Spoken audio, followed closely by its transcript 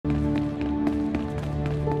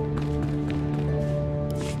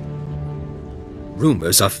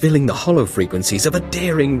Rumors are filling the hollow frequencies of a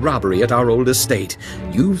daring robbery at our old estate.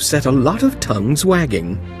 You've set a lot of tongues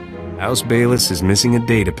wagging. House Bayless is missing a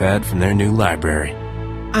datapad from their new library.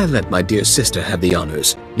 I'll let my dear sister have the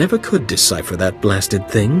honors. Never could decipher that blasted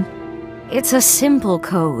thing. It's a simple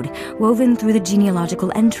code, woven through the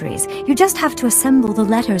genealogical entries. You just have to assemble the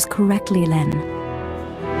letters correctly, Len.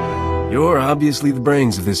 You're obviously the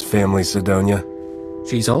brains of this family, Sidonia.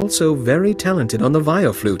 She's also very talented on the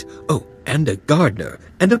violflute. Oh, and a gardener,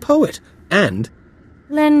 and a poet, and...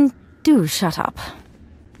 Len, do shut up.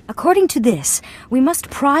 According to this, we must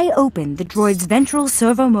pry open the droid's ventral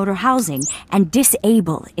servomotor housing and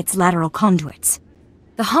disable its lateral conduits.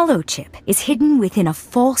 The holochip is hidden within a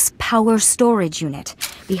false power storage unit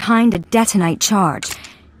behind a detonite charge,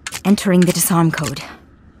 entering the disarm code.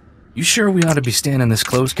 You sure we ought to be standing this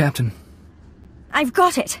close, Captain? I've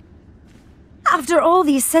got it! After all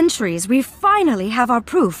these centuries, we finally have our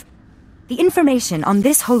proof. The information on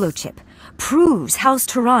this holochip proves House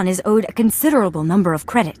Turan is owed a considerable number of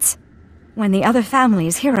credits. When the other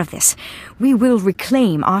families hear of this, we will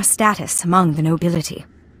reclaim our status among the nobility.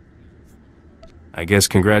 I guess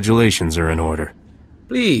congratulations are in order.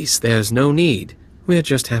 Please, there's no need. We're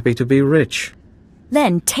just happy to be rich.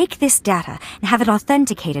 Then take this data and have it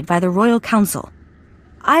authenticated by the Royal Council.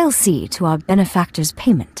 I'll see to our benefactor's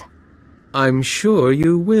payment. I'm sure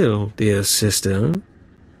you will, dear sister.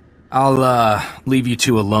 I'll, leave you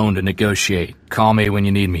two alone to negotiate. Call me when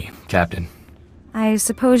you need me, Captain. I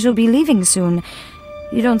suppose you'll be leaving soon.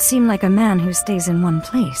 You don't seem like a man who stays in one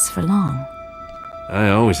place for long.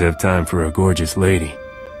 I always have time for a gorgeous lady.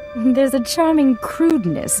 There's a charming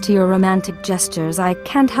crudeness to your romantic gestures I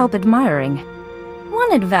can't help admiring.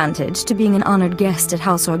 One advantage to being an honored guest at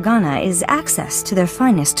House Organa is access to their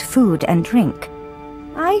finest food and drink.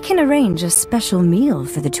 I can arrange a special meal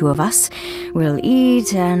for the two of us. We'll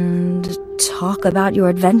eat and talk about your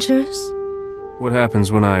adventures. What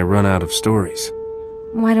happens when I run out of stories?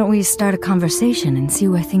 Why don't we start a conversation and see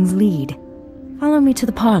where things lead? Follow me to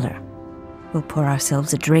the parlor. We'll pour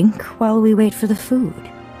ourselves a drink while we wait for the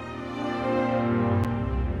food.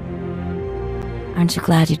 Aren't you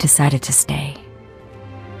glad you decided to stay?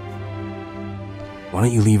 Why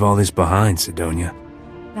don't you leave all this behind, Sidonia?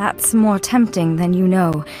 That's more tempting than you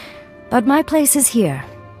know. But my place is here.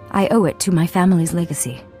 I owe it to my family's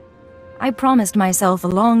legacy. I promised myself a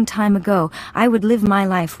long time ago I would live my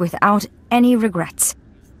life without any regrets.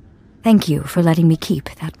 Thank you for letting me keep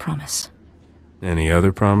that promise. Any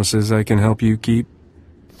other promises I can help you keep?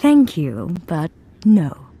 Thank you, but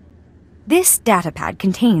no. This datapad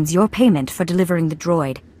contains your payment for delivering the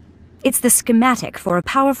droid. It's the schematic for a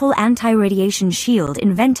powerful anti-radiation shield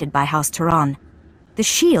invented by House Turan. The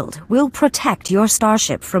shield will protect your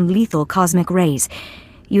starship from lethal cosmic rays.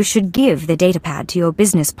 You should give the datapad to your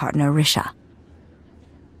business partner, Risha.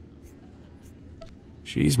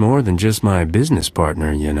 She's more than just my business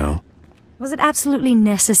partner, you know. Was it absolutely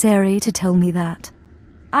necessary to tell me that?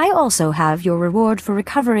 I also have your reward for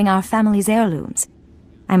recovering our family's heirlooms.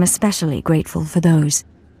 I'm especially grateful for those.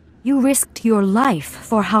 You risked your life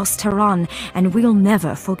for House Turan, and we'll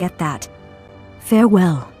never forget that.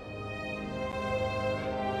 Farewell.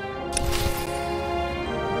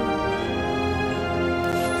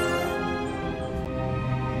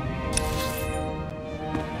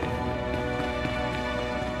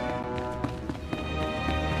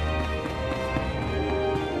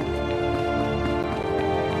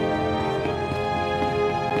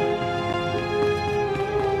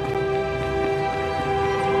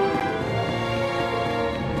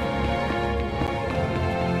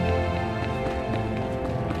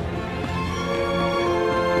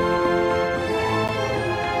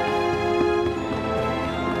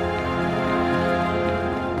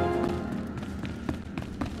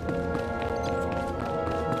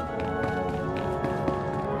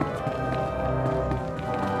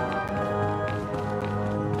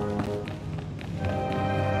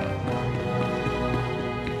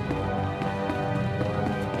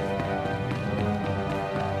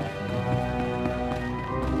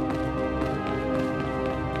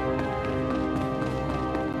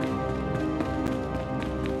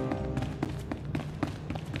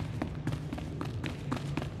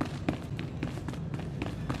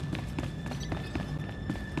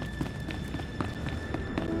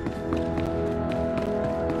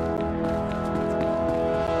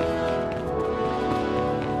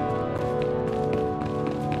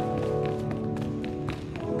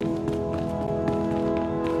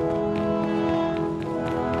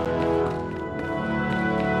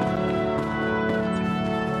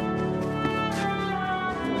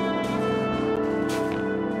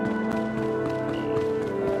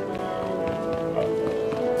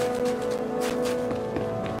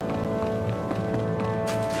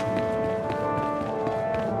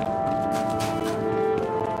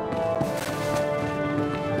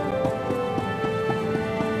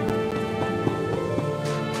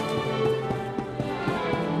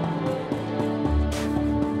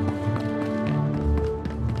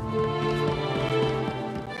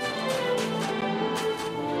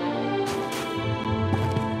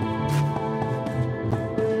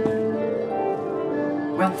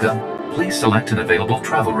 Welcome. Please select an available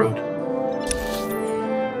travel route.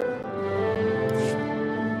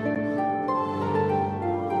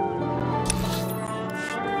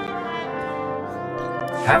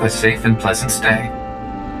 Have a safe and pleasant stay.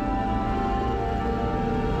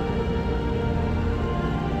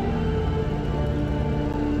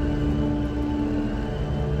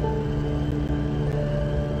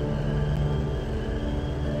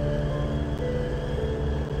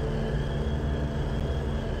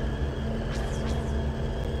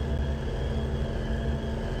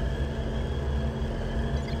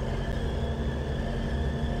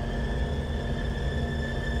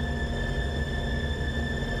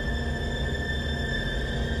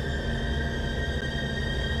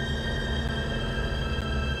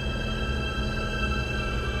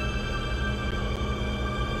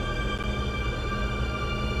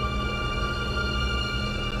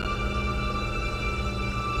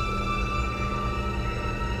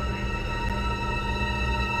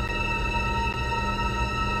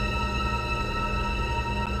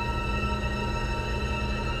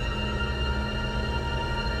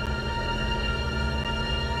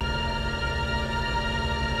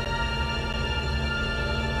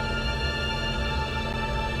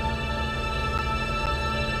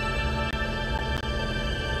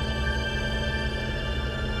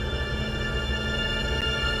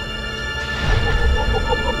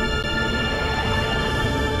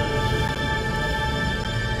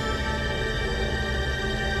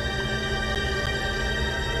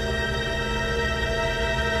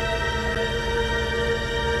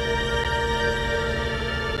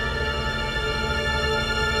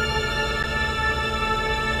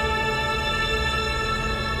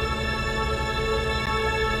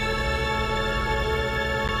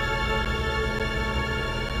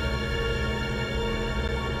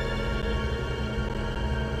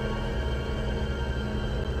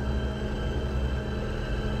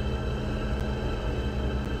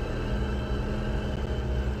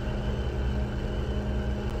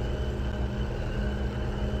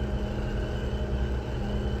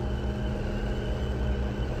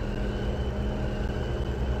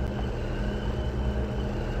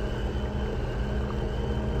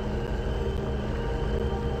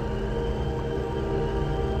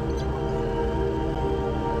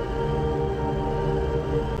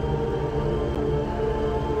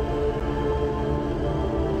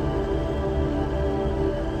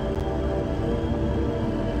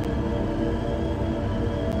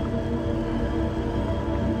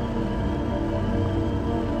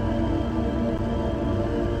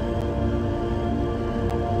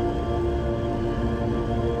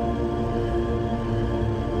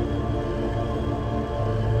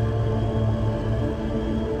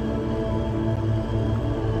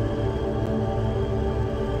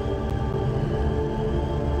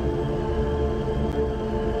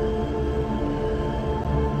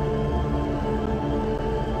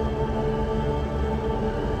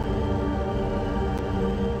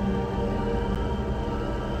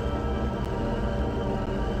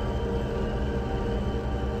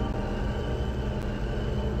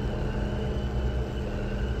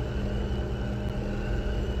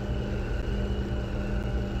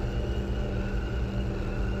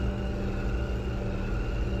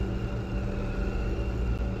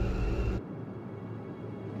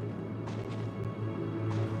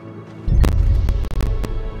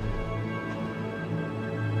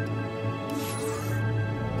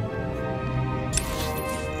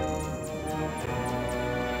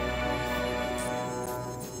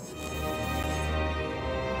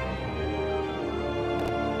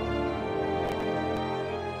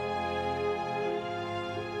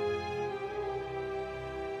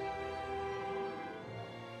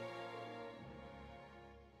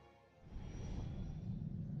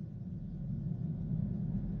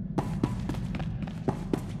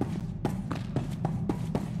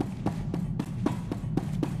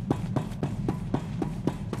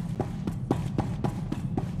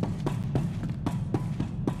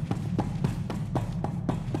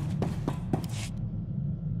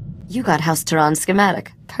 You got House Tehran's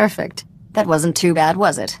schematic. Perfect. That wasn't too bad,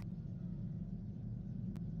 was it?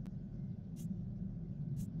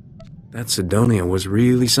 That Sidonia was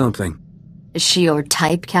really something. Is she your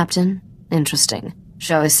type, Captain? Interesting.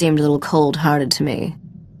 She always seemed a little cold-hearted to me.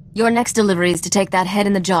 Your next delivery is to take that head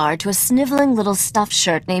in the jar to a sniveling little stuffed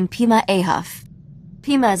shirt named Pima Ahaf.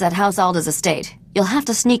 Pima is at House Alda's estate. You'll have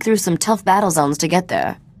to sneak through some tough battle zones to get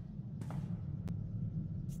there.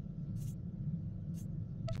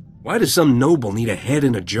 Why does some noble need a head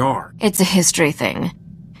in a jar? It's a history thing.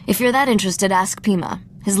 If you're that interested, ask Pima.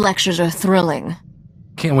 His lectures are thrilling.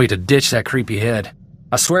 Can't wait to ditch that creepy head.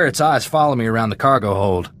 I swear its eyes follow me around the cargo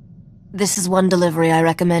hold. This is one delivery I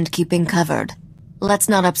recommend keeping covered. Let's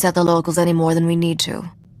not upset the locals any more than we need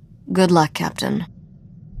to. Good luck, Captain.